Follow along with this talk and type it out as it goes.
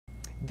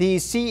The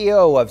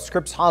CEO of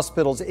Scripps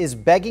Hospitals is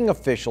begging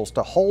officials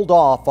to hold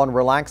off on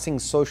relaxing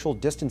social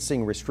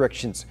distancing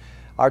restrictions.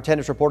 Our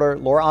tennis reporter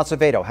Laura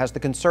Acevedo has the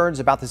concerns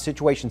about the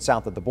situation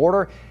south of the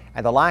border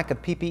and the lack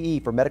of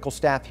PPE for medical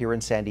staff here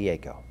in San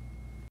Diego.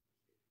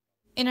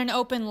 In an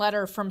open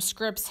letter from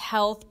Scripps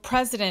Health,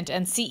 President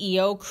and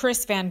CEO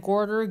Chris Van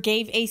Gorder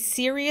gave a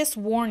serious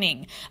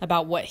warning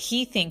about what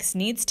he thinks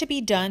needs to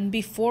be done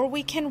before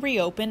we can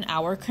reopen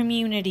our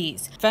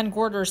communities. Van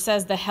Gorder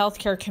says the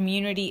healthcare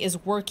community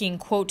is working,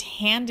 quote,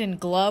 hand in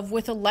glove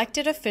with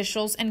elected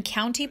officials and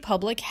county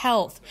public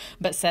health,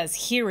 but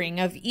says hearing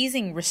of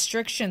easing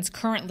restrictions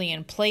currently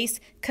in place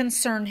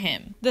concern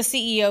him. The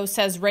CEO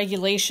says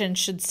regulations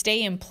should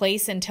stay in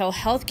place until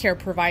healthcare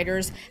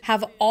providers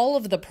have all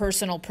of the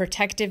personal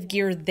protective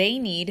gear they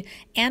need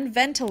and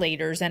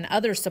ventilators and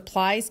other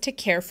supplies to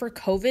care for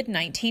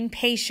COVID-19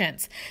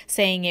 patients,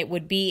 saying it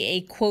would be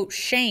a, quote,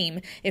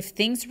 shame if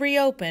things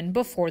reopen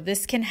before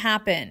this can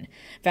happen.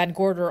 Van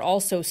Gorder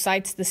also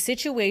cites the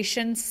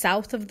situation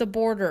south of the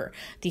border.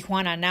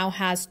 Tijuana now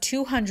has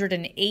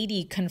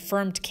 280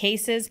 confirmed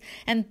cases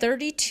and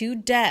 32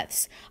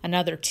 deaths.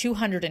 Another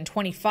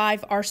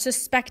 225 are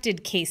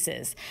suspected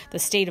cases. The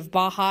state of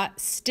Baja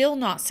still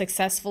not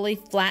successfully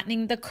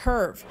flattening the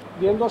curve.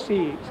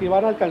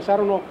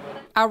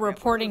 Our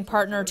reporting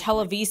partner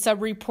Televisa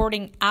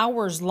reporting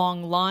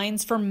hours-long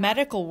lines for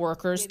medical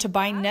workers to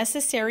buy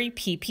necessary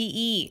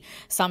PPE,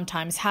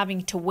 sometimes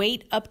having to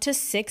wait up to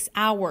 6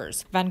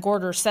 hours. Van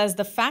Gorder says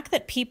the fact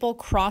that people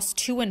cross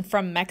to and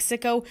from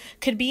Mexico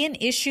could be an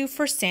issue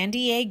for San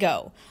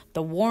Diego.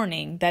 The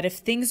warning that if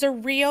things are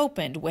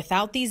reopened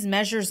without these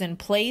measures in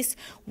place,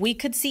 we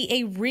could see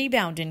a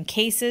rebound in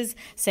cases,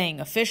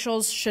 saying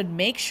officials should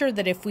make sure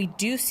that if we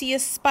do see a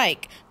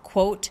spike,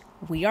 quote,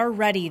 we are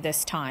ready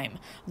this time.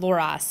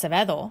 Laura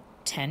Acevedo,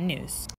 10 News.